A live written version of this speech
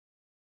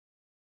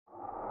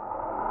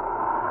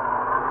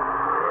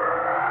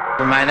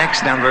For my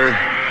next number,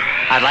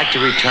 I'd like to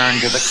return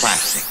to the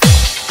classics.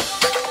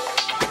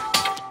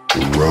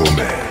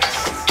 Romance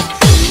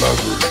for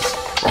lovers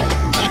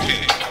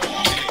only.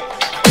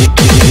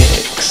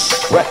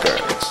 Mixx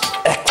Records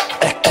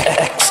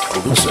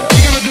exclusive.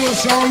 We're gonna do a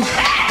song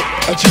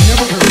that you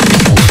never heard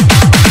before.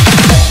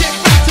 Let's get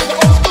back to the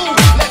old school.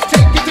 Let's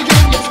take it to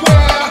Union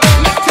Square.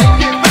 Let's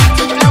take it back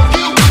to the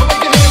LQ.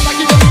 Make your hands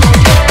like you just don't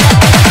care.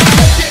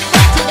 Let's get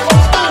back to the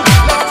old school.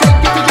 Let's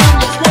take it to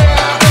Union Square.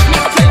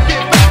 Let's take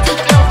it back to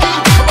the LQ.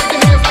 Make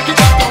your hands like you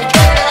just don't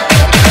care.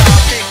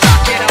 Tick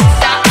tock, it don't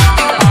stop.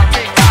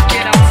 Tick tock,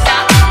 it don't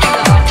stop.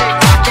 Tick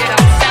tock, it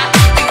don't stop.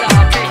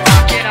 Tick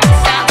tock, it don't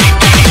stop.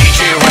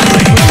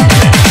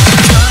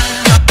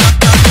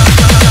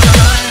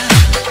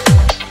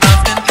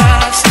 I've been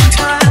passing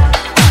time,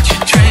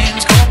 watching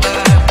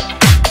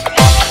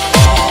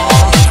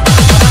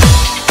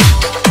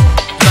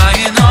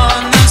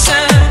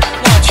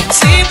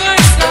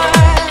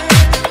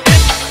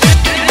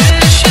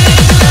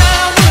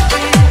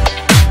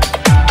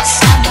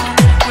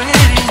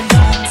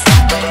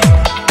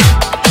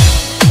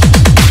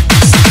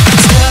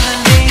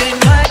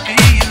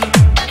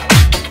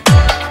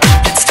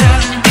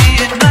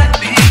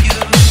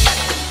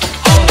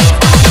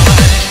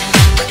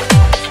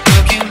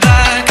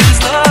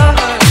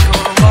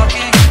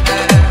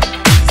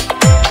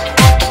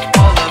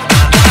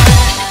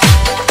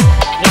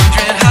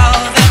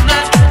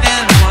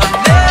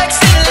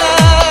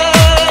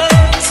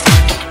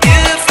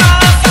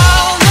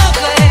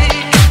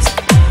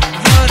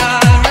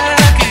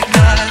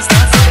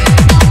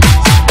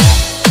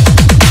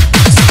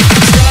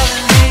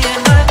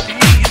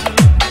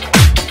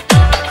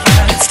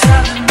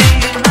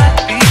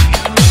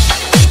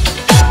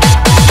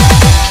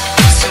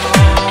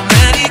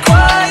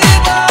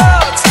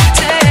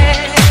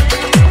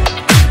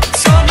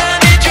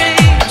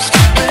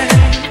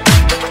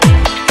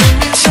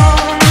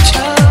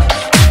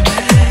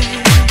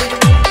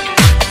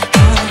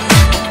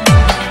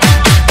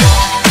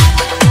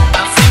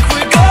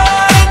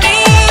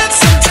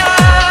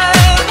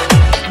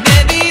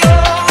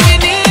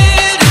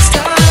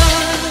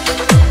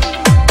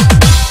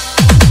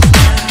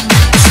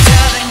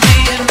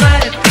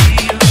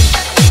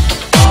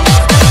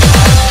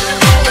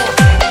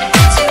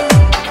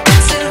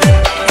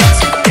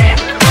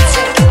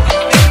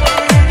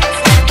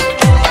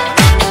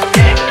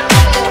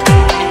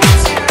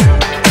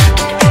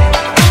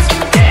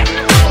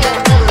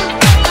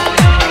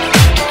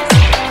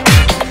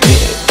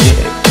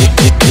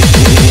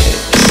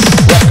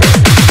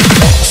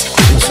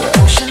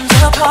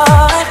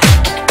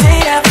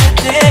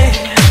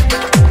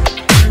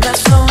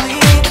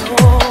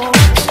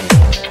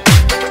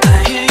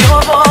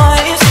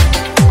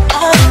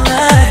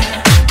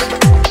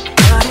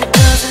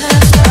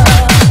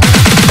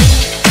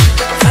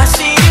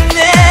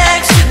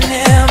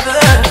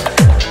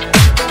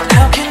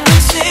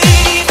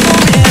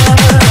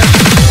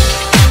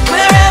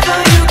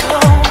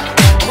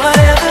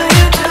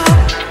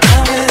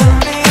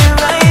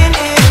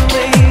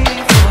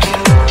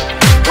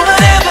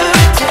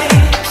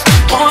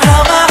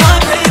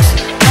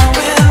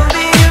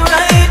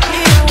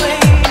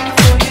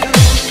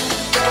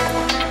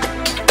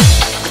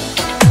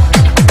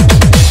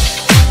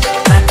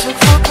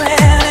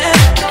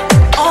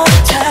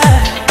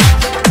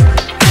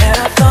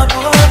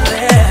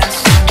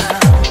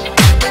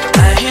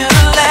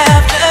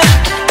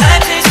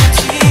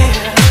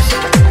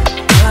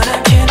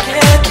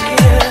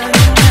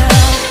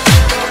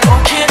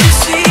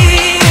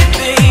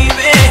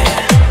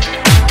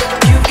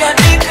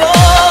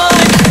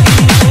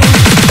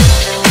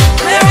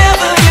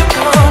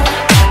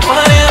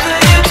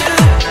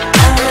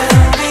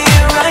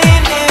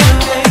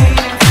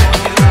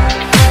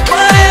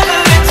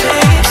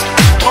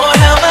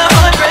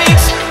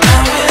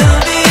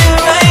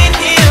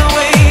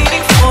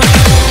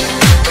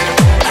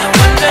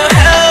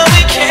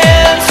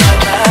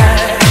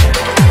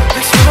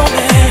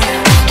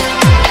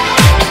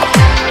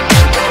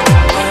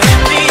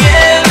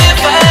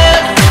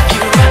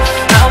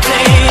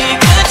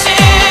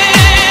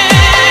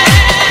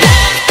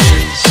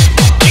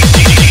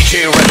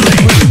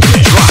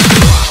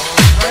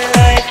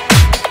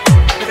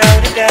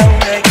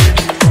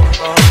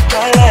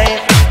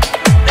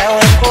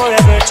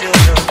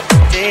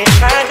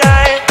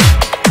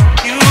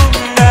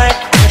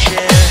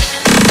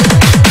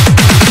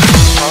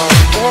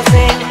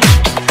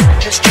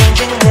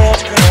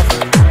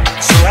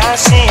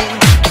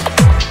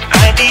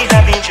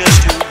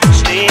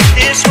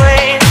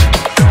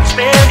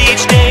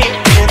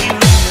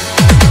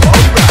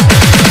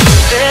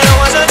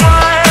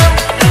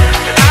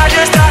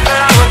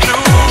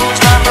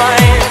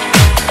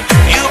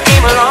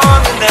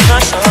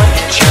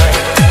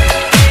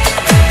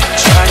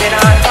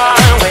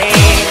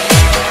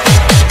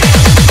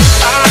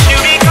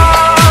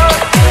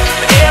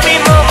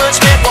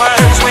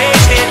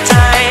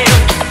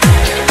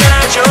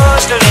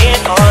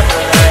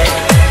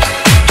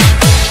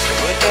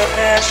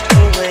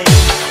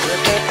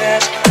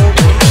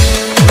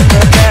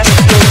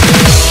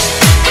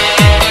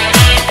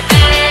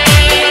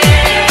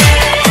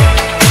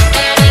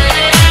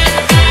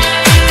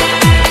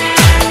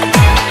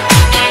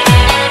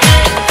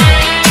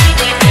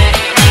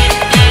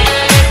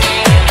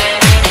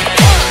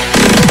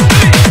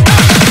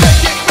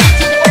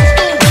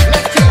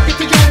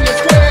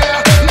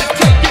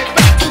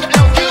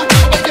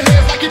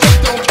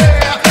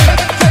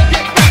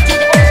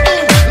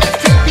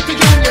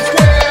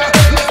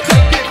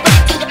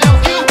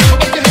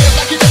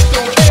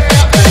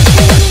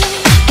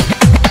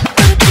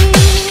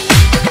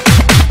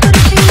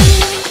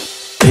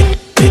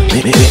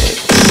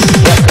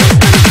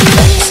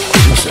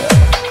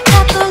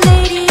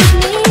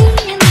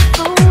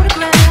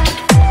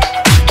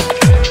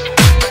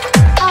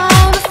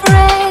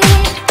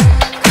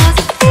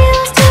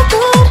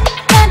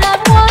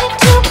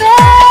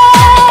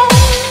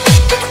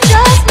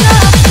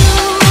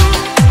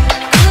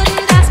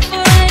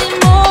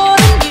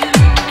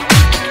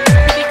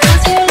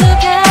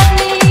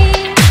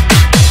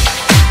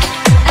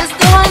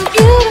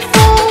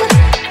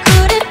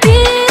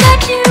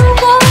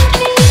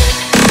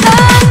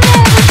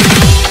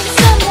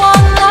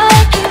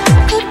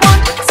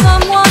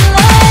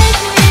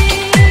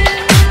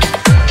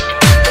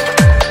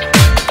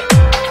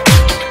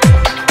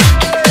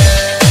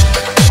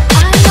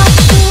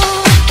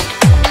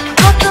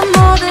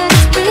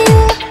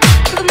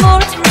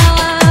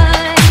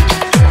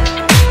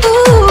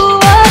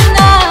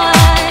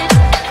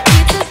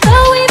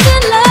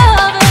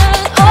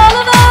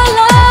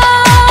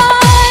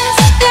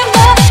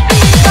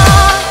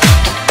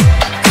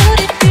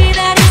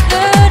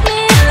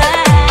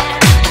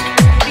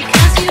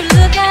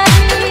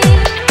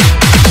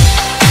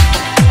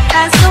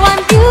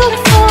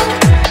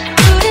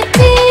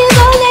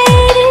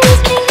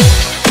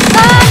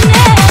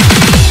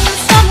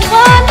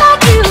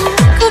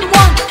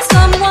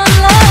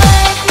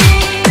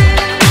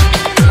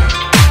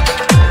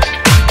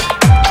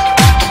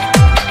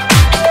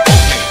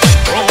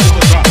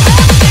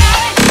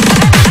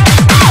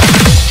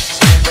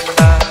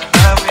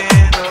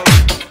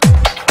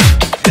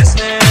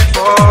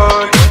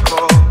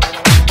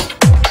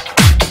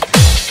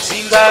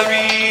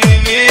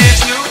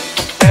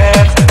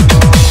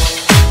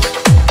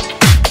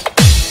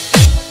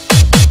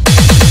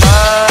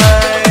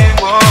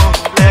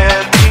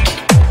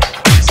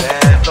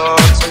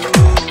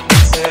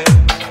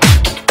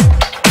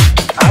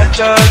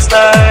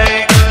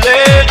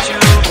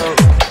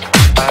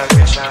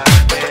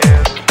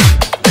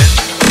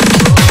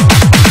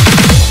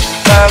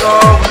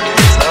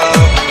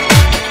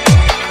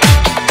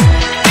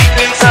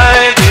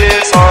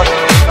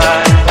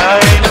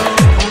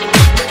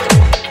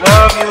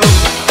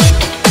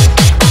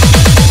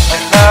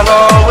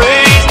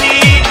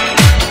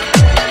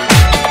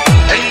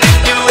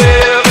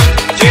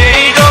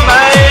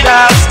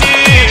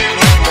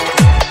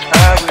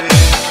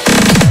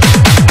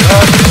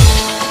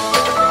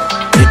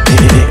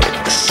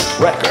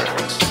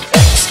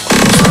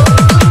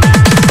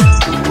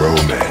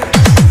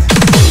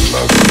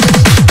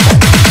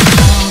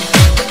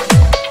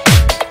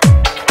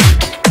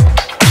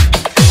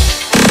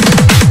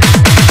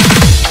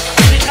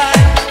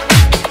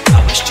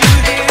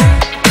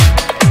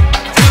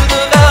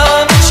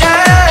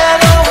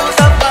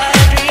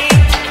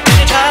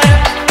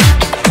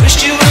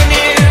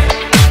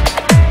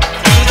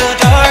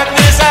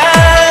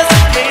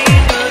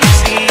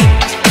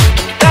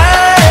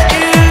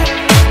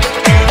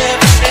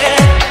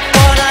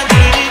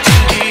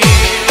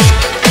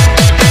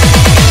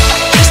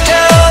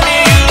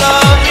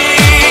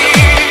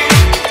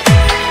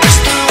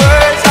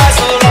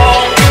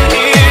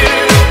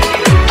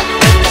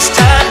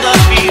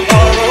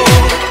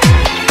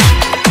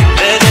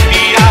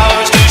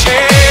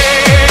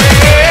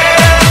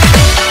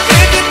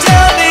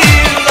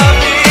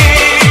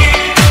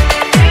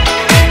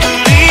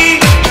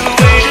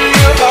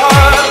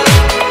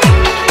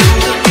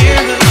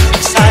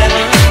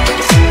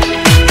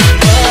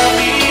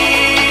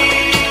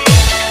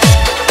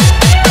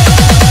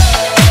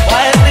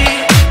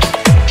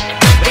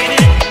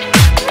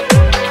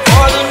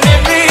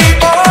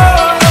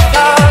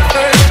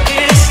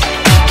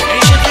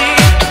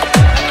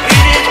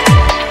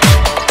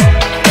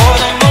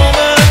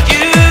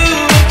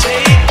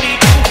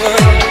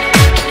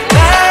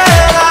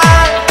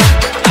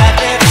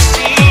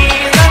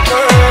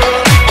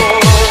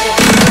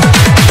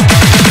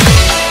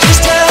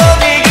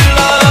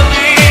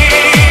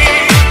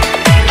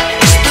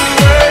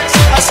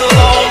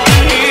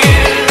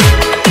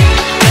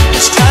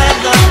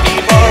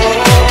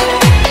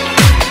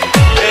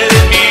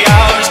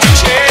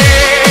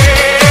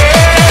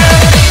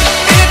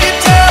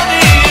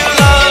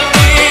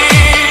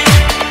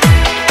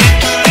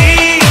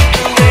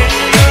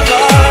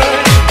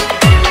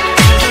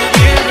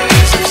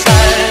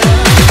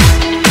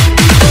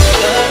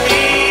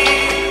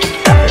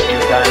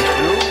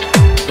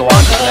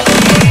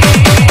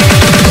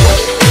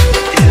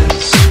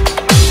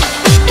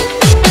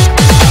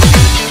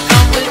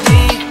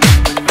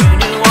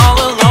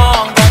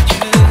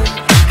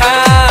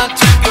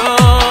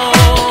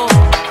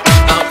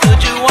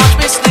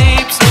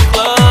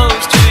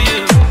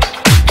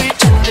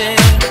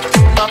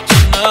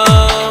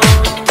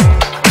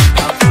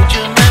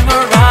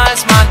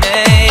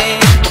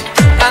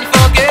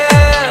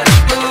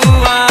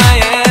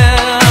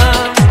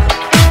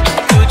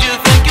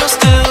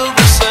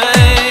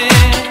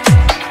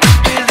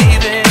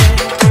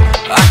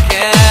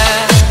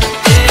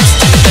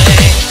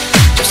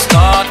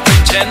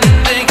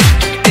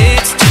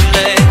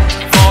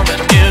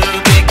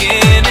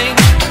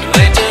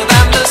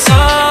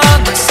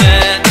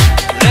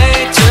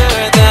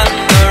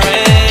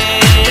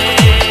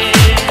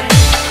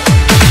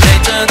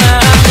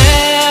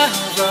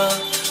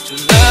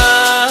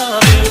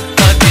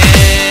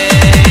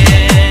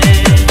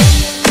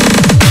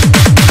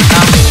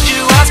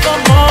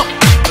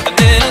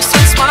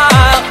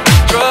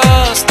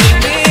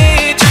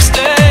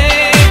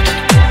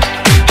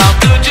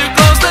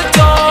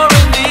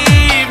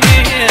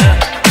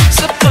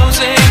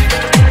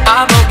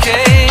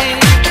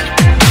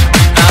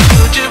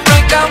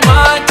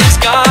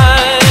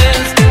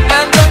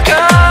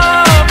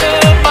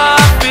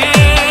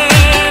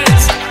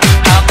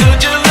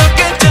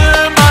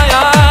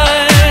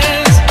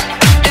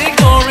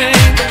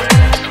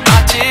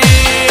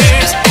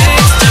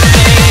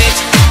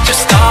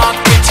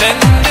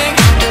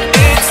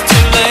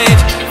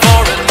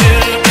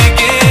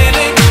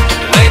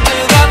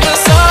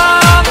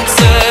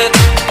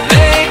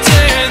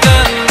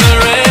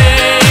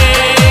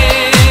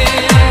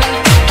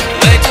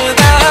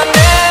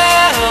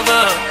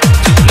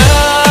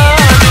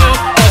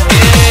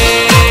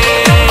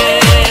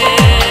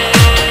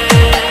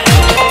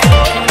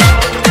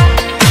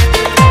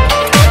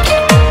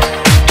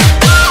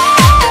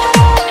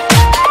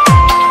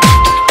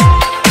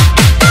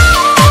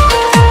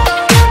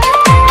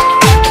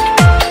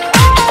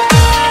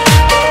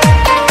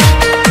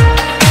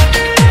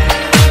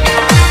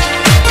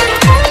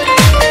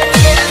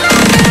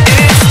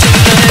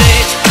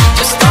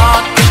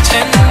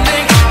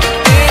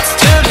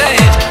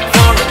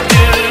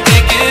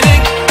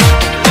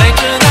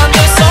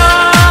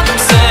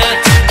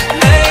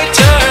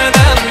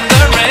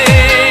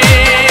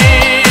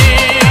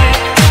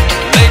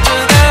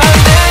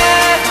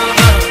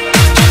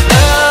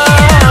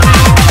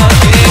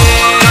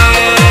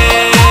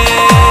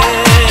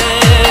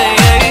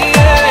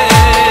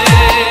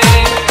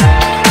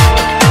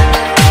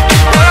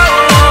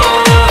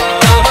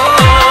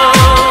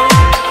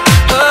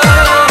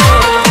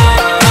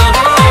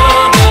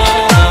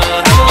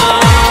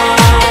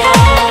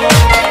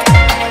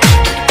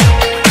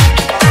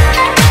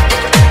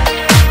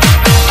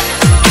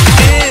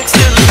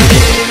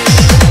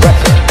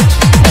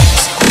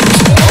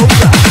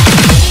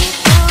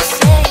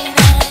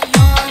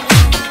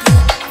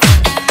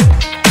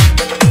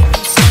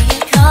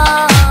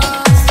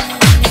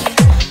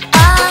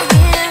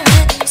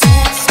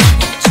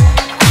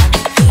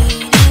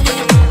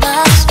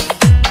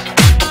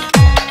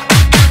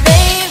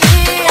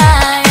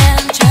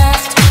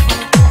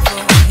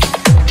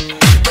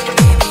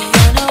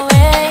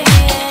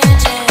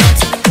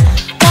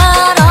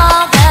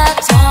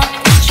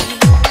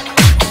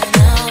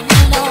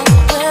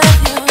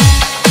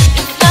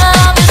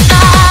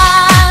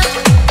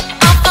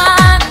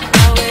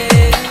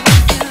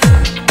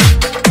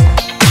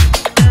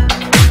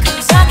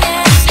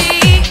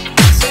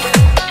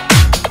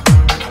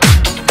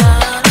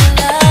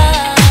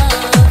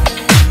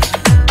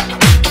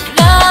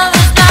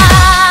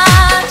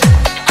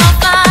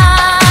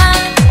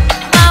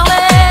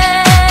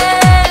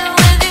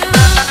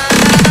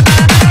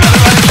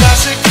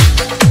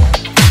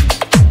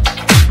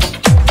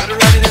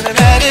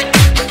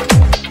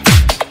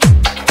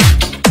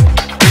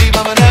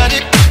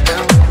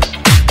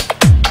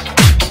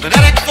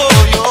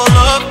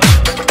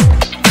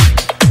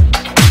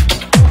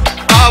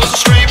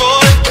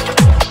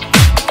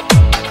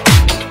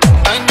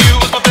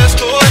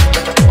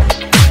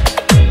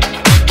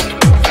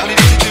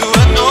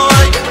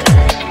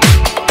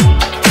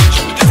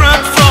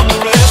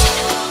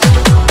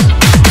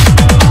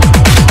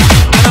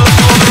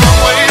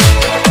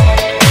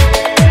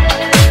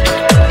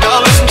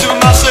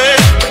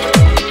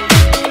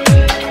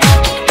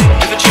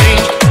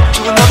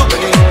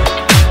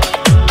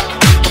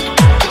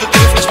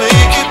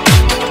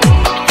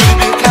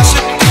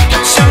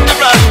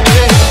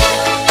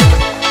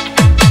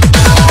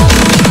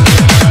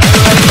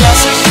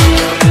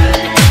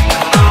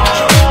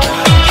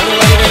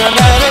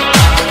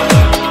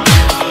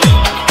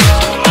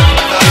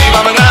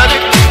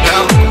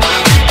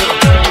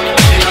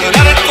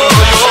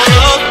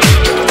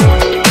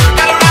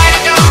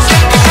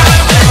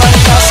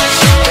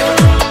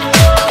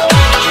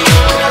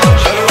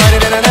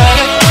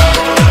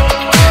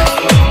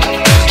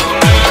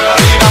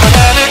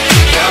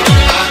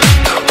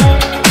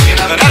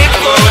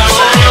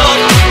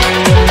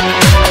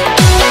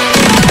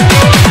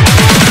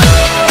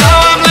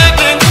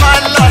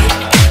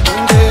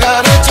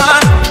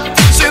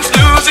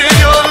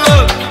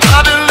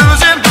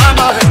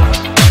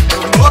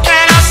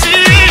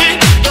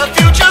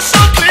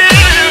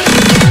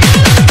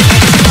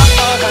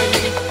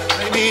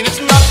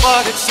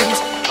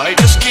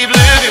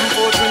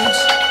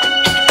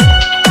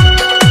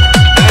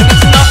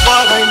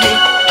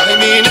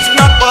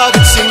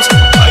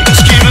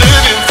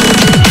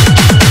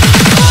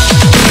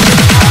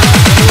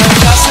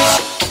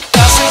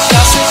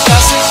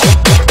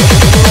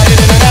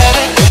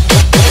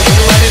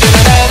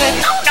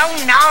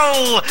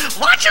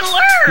Watch and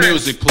learn.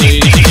 Music,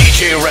 please.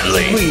 DJ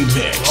RenLy.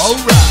 Remix.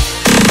 Alright.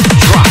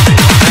 Drop it.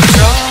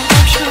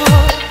 I'm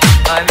sure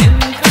I'm in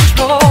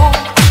control,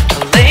 a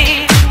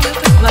lady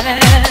with a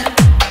plan,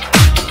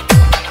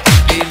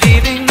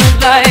 believing that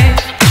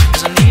life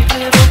is a neat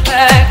little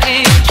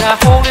package I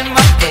hold in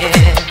my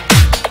hand.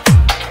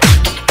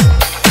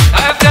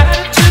 I've got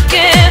it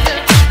together,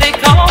 they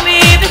call me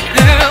the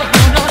girl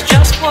who knows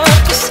just what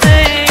to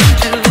say and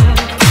do.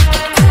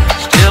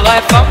 Still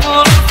I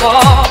fumble and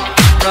fall,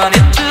 run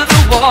into the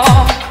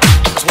wall,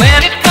 'cause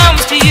when it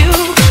comes to you,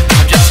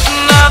 I'm just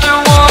another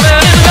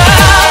woman in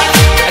love.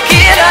 A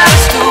kid out of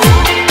school,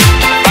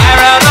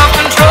 fire out of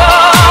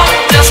control,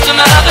 just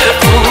another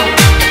fool.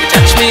 You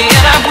touch me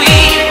and I'm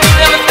weak,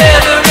 I'm a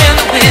feather in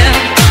the wind,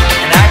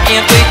 and I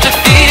can't wait to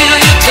feel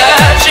you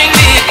touching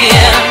me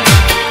again.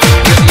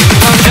 With you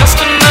I'm just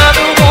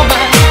another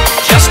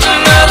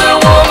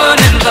woman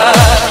in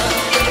love.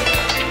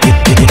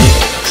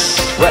 Mixx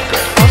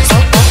record.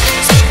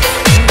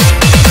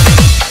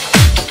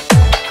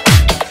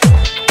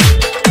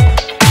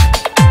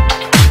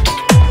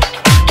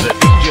 The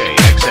DJ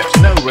accepts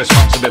no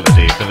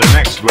responsibility for the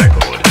next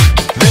record.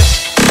 This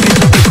is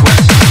a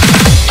request.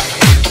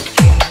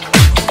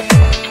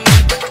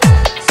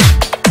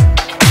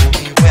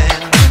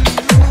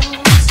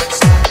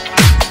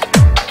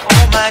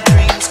 All my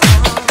dreams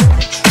come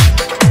true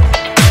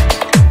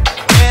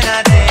when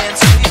I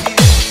dance with you.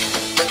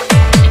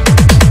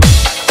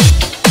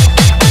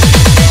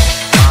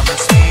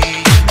 Promise me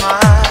you're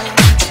mine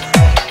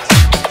tonight.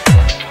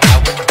 I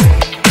will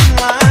wait in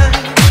line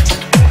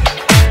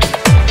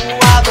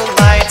while the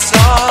lights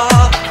are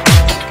low.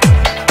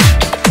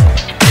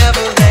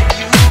 Never let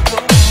you go.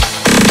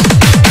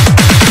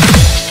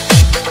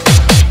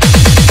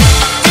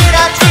 Did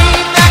I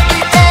dream that we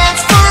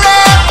danced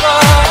forever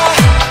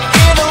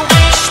in a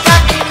wish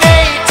that we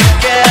made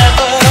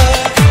together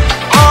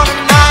on a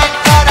night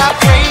that I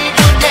prayed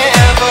would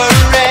never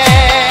end?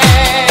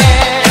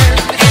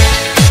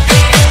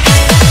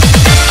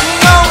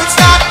 No, it's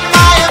not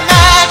my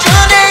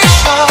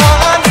imagination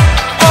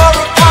or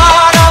a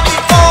part of the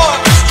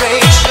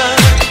orchestration.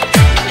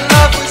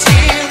 Love was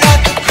here at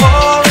the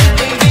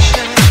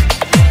coronation.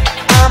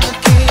 I'm the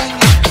king,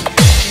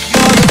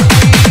 you're the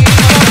queen.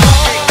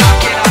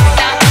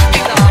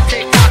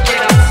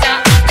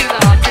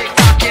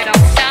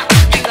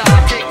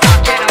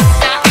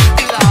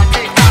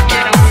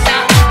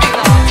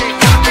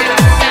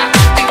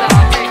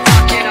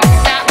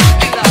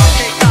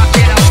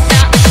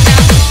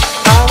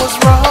 I was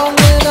wrong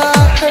when I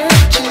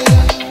hurt you.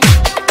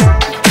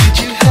 Did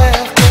you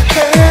have to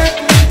hurt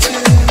me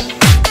too?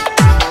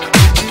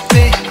 Did you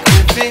think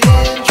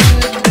revenge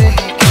would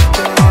make it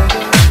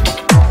better?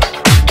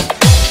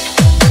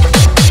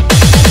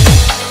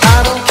 I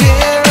don't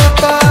care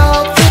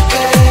about the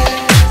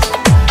past.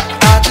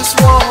 I just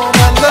want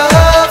my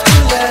love to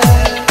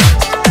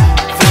last.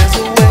 There's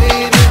a way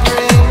to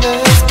bring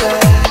us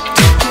back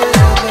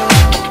together.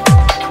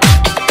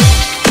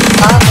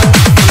 I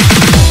must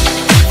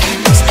you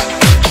must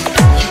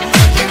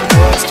forgive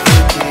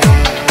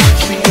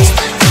me.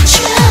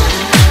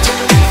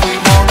 If we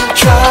wanna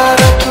try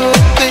to put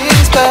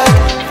things back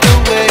the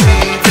way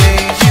they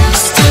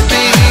used to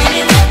be,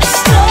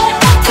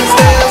 'cause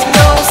there's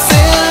no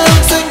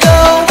sense in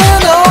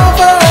going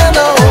over and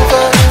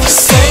over the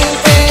same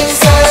things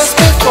as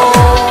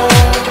before.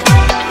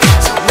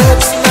 So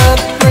let's not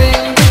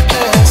bring the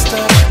past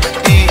up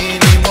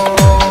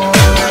anymore.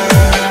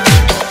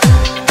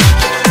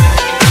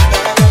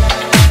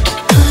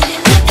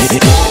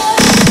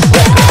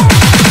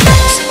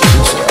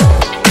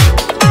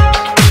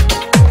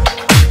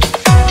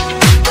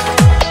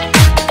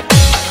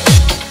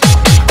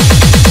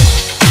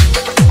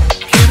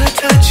 Can I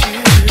touch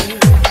you?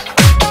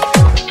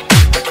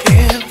 I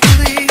can't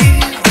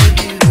believe that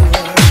you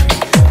are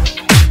here.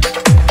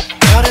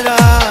 How did I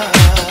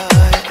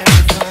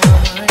ever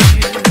find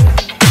you?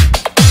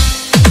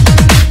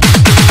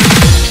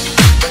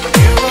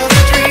 You are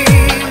the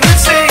dream that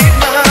saved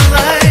my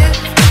life.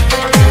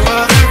 You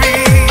are the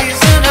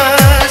reason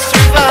I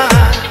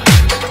survive.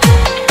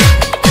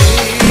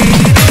 Baby,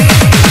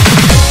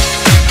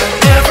 I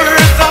never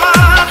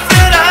thought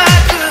that I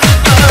could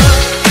love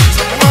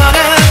someone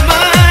as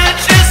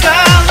much as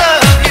I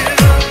love you.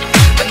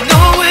 I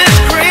know it's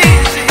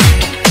crazy,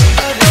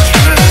 but it's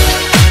true.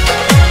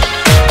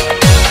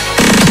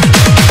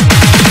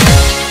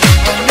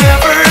 I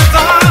never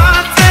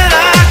thought that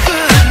I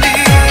could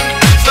need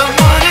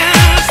someone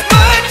as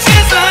much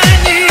as I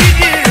need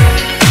you.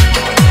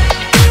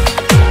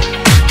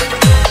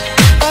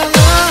 I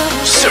love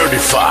you.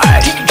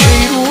 Certified DJ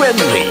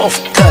RenLy of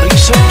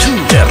Carissa to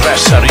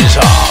Teresa